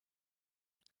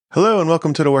Hello and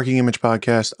welcome to the Working Image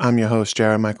Podcast. I'm your host,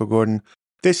 Jared Michael Gordon.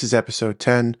 This is episode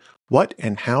 10, What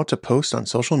and How to Post on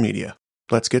Social Media.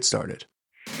 Let's get started.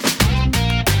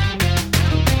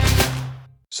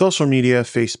 Social media,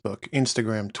 Facebook,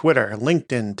 Instagram, Twitter,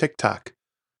 LinkedIn, TikTok.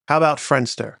 How about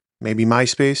Friendster? Maybe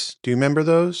MySpace? Do you remember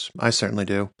those? I certainly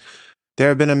do. There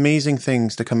have been amazing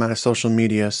things to come out of social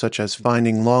media, such as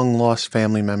finding long-lost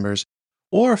family members,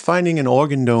 or finding an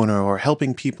organ donor, or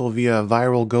helping people via a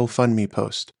viral GoFundMe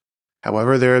post.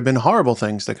 However, there have been horrible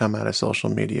things to come out of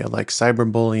social media, like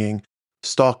cyberbullying,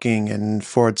 stalking, and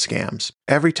fraud scams.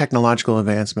 Every technological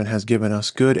advancement has given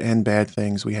us good and bad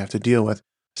things we have to deal with,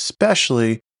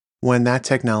 especially when that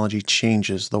technology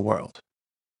changes the world.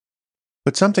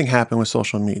 But something happened with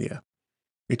social media.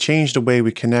 It changed the way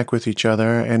we connect with each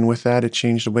other, and with that, it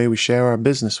changed the way we share our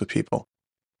business with people.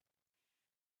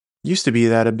 It used to be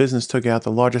that a business took out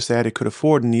the largest ad it could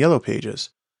afford in the Yellow Pages.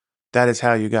 That is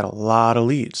how you got a lot of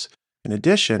leads. In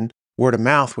addition, word of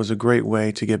mouth was a great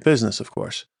way to get business, of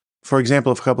course. For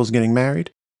example, if a couple is getting married,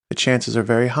 the chances are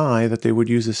very high that they would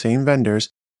use the same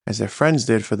vendors as their friends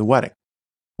did for the wedding.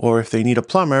 Or if they need a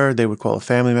plumber, they would call a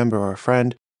family member or a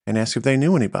friend and ask if they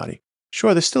knew anybody.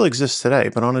 Sure, this still exists today,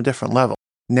 but on a different level.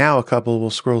 Now a couple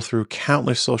will scroll through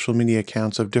countless social media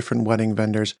accounts of different wedding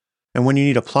vendors, and when you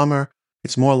need a plumber,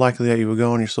 it's more likely that you will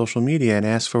go on your social media and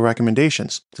ask for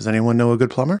recommendations. Does anyone know a good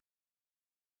plumber?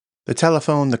 The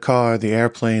telephone, the car, the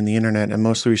airplane, the internet, and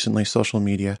most recently social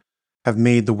media have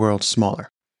made the world smaller.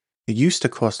 It used to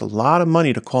cost a lot of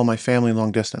money to call my family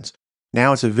long distance.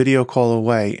 Now it's a video call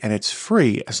away, and it's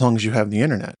free as long as you have the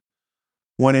internet.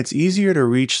 When it's easier to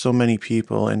reach so many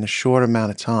people in a short amount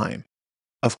of time,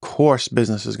 of course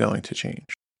business is going to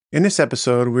change. In this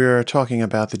episode, we're talking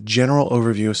about the general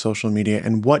overview of social media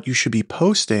and what you should be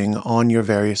posting on your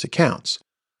various accounts.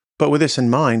 But with this in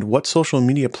mind, what social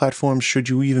media platforms should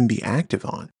you even be active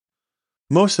on?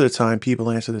 Most of the time,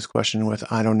 people answer this question with,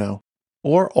 I don't know,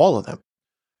 or all of them.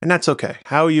 And that's okay.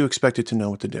 How are you expected to know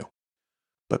what to do?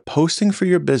 But posting for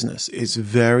your business is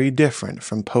very different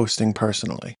from posting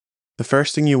personally. The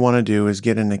first thing you want to do is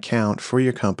get an account for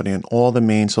your company on all the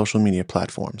main social media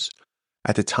platforms.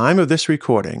 At the time of this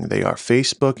recording, they are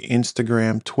Facebook,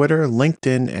 Instagram, Twitter,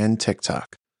 LinkedIn, and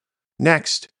TikTok.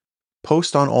 Next,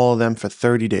 post on all of them for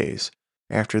 30 days.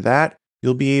 After that,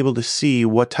 you'll be able to see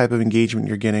what type of engagement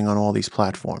you're getting on all these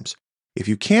platforms. If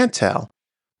you can't tell,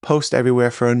 post everywhere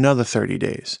for another 30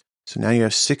 days. So now you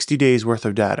have 60 days worth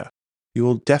of data. You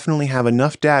will definitely have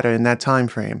enough data in that time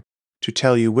frame to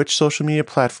tell you which social media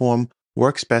platform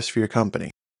works best for your company.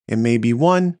 It may be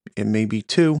one, it may be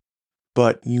two,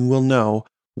 but you will know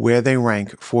where they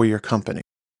rank for your company.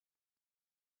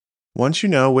 Once you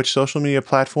know which social media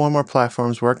platform or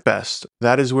platforms work best,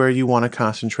 that is where you want to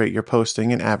concentrate your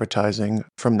posting and advertising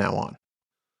from now on.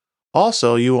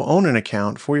 Also, you will own an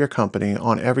account for your company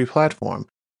on every platform,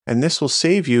 and this will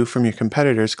save you from your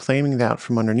competitors claiming that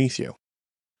from underneath you.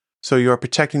 So you are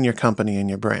protecting your company and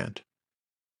your brand.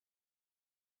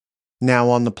 Now,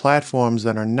 on the platforms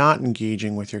that are not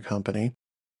engaging with your company,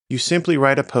 you simply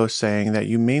write a post saying that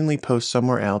you mainly post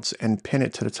somewhere else and pin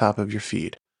it to the top of your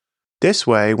feed. This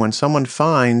way, when someone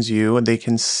finds you, they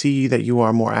can see that you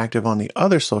are more active on the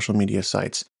other social media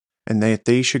sites and that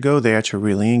they should go there to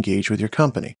really engage with your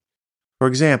company. For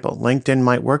example, LinkedIn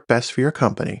might work best for your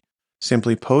company.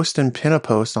 Simply post and pin a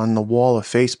post on the wall of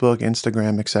Facebook,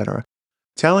 Instagram, etc.,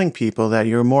 telling people that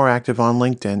you're more active on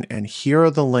LinkedIn and here are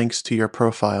the links to your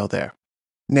profile there.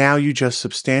 Now you just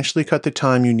substantially cut the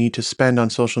time you need to spend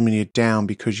on social media down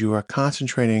because you are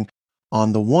concentrating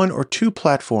on the one or two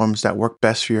platforms that work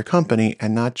best for your company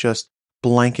and not just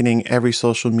blanketing every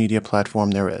social media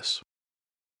platform there is.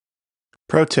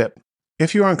 Pro tip: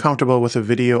 if you are uncomfortable with a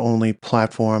video-only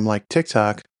platform like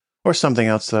TikTok or something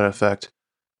else to that effect,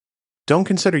 don't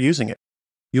consider using it.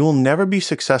 You will never be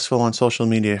successful on social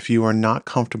media if you are not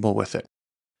comfortable with it.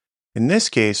 In this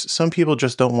case, some people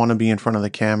just don't want to be in front of the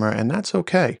camera, and that's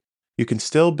okay. You can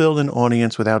still build an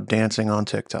audience without dancing on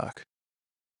TikTok.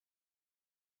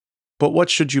 But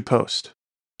what should you post?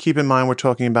 Keep in mind we're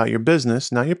talking about your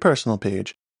business, not your personal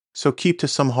page, so keep to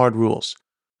some hard rules.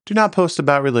 Do not post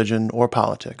about religion or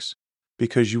politics,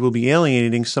 because you will be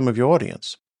alienating some of your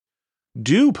audience.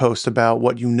 Do post about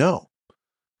what you know.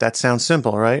 That sounds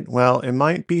simple, right? Well, it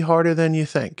might be harder than you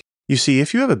think. You see,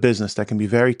 if you have a business that can be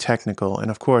very technical,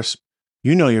 and of course,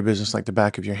 you know your business like the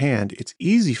back of your hand, it's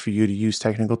easy for you to use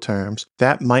technical terms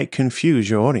that might confuse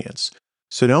your audience.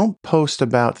 So don't post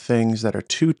about things that are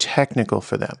too technical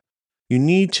for them. You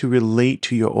need to relate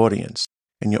to your audience,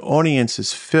 and your audience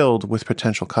is filled with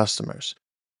potential customers.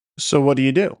 So what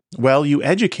do? Well, you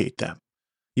educate them.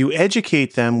 You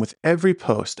educate them with every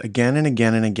post again and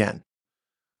again and again.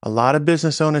 A lot of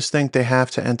business owners think they have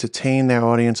to entertain their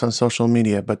audience on social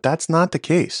media, but that's not the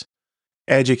case.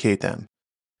 Educate them.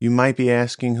 You might be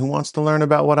asking, who wants to learn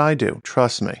about what I do?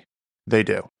 Trust me, they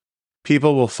do.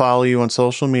 People will follow you on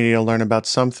social media to learn about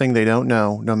something they don't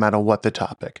know, no matter what the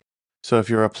topic. So if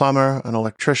you're a plumber, an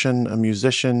electrician, a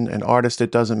musician, an artist,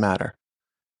 it doesn't matter.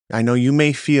 I know you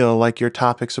may feel like your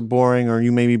topics are boring or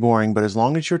you may be boring, but as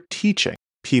long as you're teaching,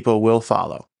 people will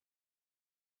follow.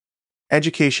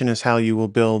 Education is how you will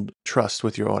build trust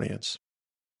with your audience.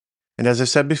 And as I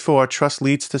said before, trust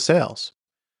leads to sales.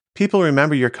 People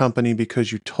remember your company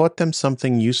because you taught them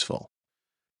something useful.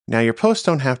 Now, your posts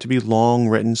don't have to be long,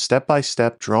 written,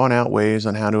 step-by-step, drawn-out ways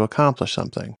on how to accomplish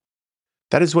something.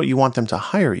 That is what you want them to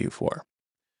hire you for.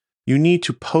 You need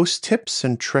to post tips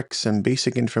and tricks and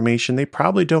basic information they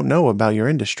probably don't know about your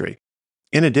industry.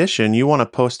 In addition, you want to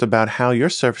post about how your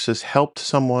services helped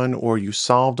someone or you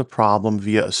solved a problem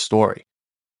via a story.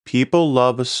 People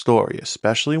love a story,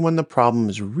 especially when the problem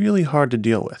is really hard to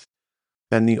deal with.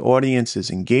 Then the audience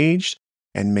is engaged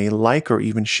and may like or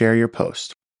even share your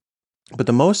post. But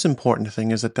the most important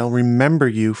thing is that they'll remember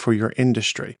you for your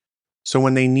industry. So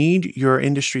when they need your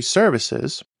industry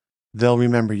services, they'll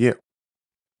remember you.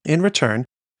 In return,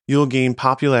 you'll gain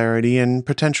popularity and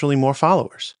potentially more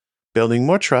followers, building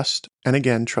more trust, and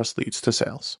again, trust leads to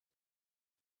sales.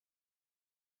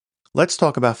 Let's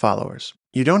talk about followers.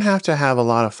 You don't have to have a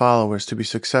lot of followers to be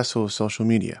successful with social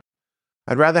media.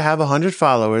 I'd rather have 100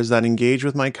 followers that engage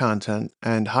with my content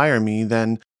and hire me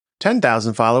than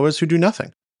 10,000 followers who do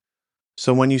nothing.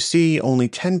 So when you see only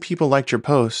 10 people liked your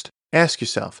post, ask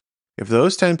yourself, if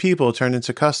those 10 people turned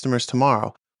into customers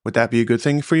tomorrow, would that be a good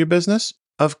thing for your business?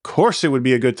 Of course it would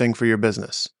be a good thing for your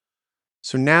business.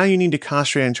 So now you need to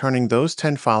concentrate on turning those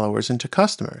 10 followers into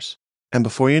customers. And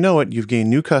before you know it, you've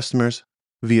gained new customers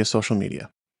via social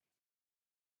media.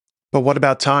 But what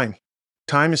about time?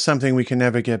 Time is something we can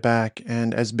never get back,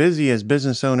 and as busy as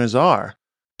business owners are,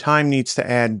 time needs to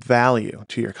add value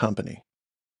to your company.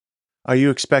 Are you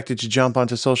expected to jump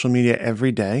onto social media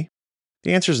every day?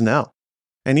 The answer is no.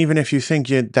 And even if you think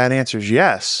that answer is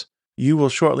yes, you will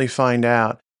shortly find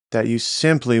out that you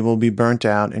simply will be burnt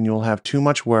out and you'll have too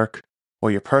much work,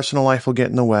 or your personal life will get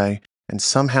in the way, and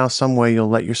somehow, some way you'll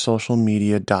let your social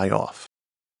media die off.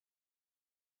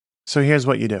 So here's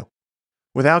what you do.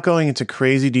 Without going into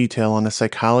crazy detail on the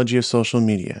psychology of social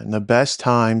media and the best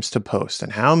times to post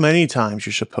and how many times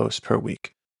you should post per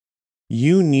week,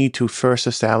 you need to first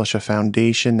establish a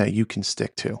foundation that you can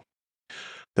stick to.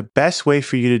 The best way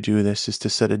for you to do this is to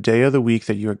set a day of the week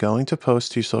that you are going to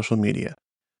post to your social media,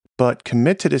 but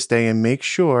commit to this day and make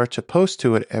sure to post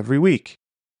to it every week.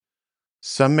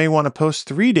 Some may want to post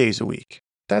 3 days a week.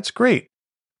 That's great,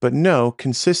 but no,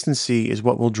 consistency is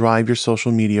what will drive your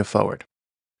social media forward.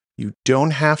 You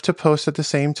don't have to post at the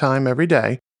same time every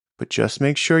day, but just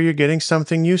make sure you're getting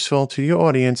something useful to your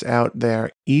audience out there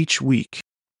each week.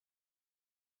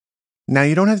 Now,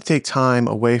 you don't have to take time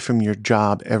away from your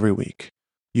job every week.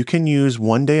 You can use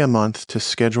 1 day a month to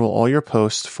schedule all your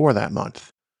posts for that month.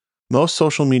 Most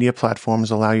social media platforms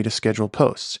allow you to schedule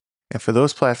posts. And for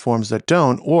those platforms that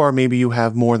don't, or maybe you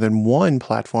have more than one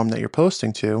platform that you're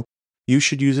posting to, you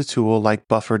should use a tool like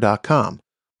Buffer.com,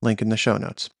 link in the show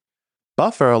notes.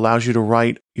 Buffer allows you to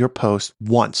write your post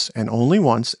once and only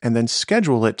once, and then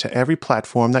schedule it to every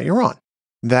platform that you're on.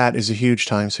 That is a huge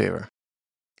time saver.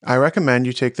 I recommend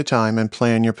you take the time and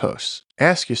plan your posts.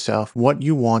 Ask yourself what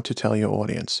you want to tell your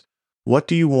audience. What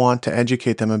do you want to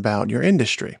educate them about your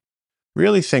industry?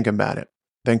 Really think about it.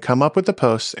 Then come up with the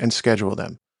posts and schedule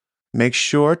them. Make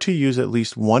sure to use at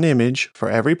least one image for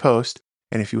every post,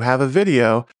 and if you have a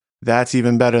video, that's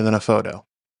even better than a photo.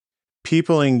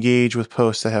 People engage with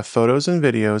posts that have photos and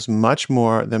videos much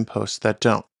more than posts that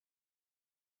don't.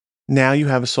 Now you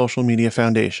have a social media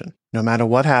foundation. No matter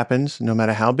what happens, no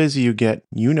matter how busy you get,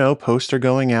 you know posts are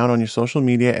going out on your social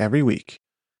media every week.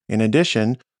 In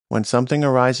addition, when something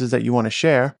arises that you want to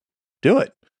share, do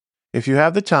it. If you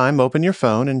have the time, open your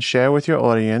phone and share with your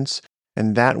audience,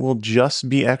 and that will just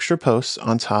be extra posts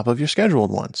on top of your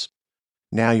scheduled ones.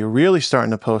 Now you're really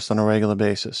starting to post on a regular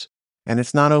basis, and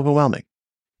it's not overwhelming.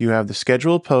 You have the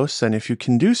scheduled posts, and if you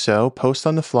can do so, post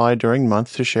on the fly during the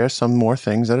month to share some more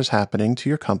things that is happening to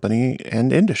your company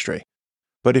and industry.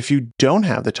 But if you don't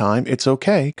have the time, it's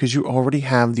okay because you already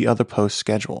have the other posts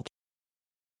scheduled.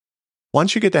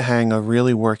 Once you get the hang of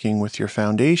really working with your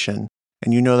foundation,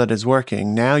 and you know that it's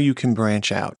working, now you can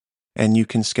branch out, and you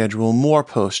can schedule more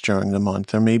posts during the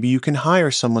month, or maybe you can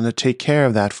hire someone to take care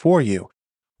of that for you.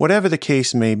 Whatever the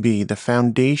case may be, the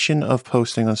foundation of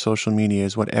posting on social media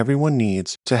is what everyone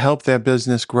needs to help their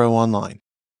business grow online.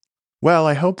 Well,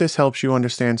 I hope this helps you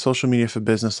understand social media for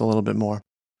business a little bit more.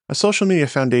 A social media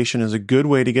foundation is a good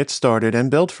way to get started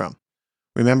and build from.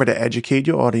 Remember to educate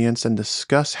your audience and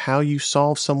discuss how you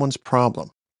solve someone's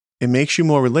problem. It makes you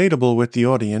more relatable with the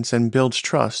audience and builds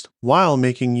trust while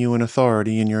making you an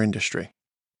authority in your industry.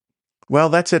 Well,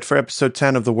 that's it for episode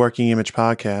 10 of the Working Image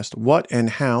Podcast, What and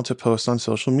How to Post on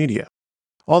Social Media.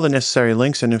 All the necessary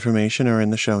links and information are in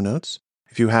the show notes.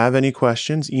 If you have any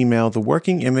questions, email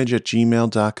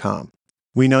theworkingimage@gmail.com.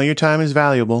 We know your time is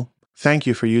valuable. Thank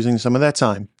you for using some of that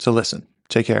time to listen.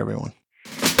 Take care, everyone.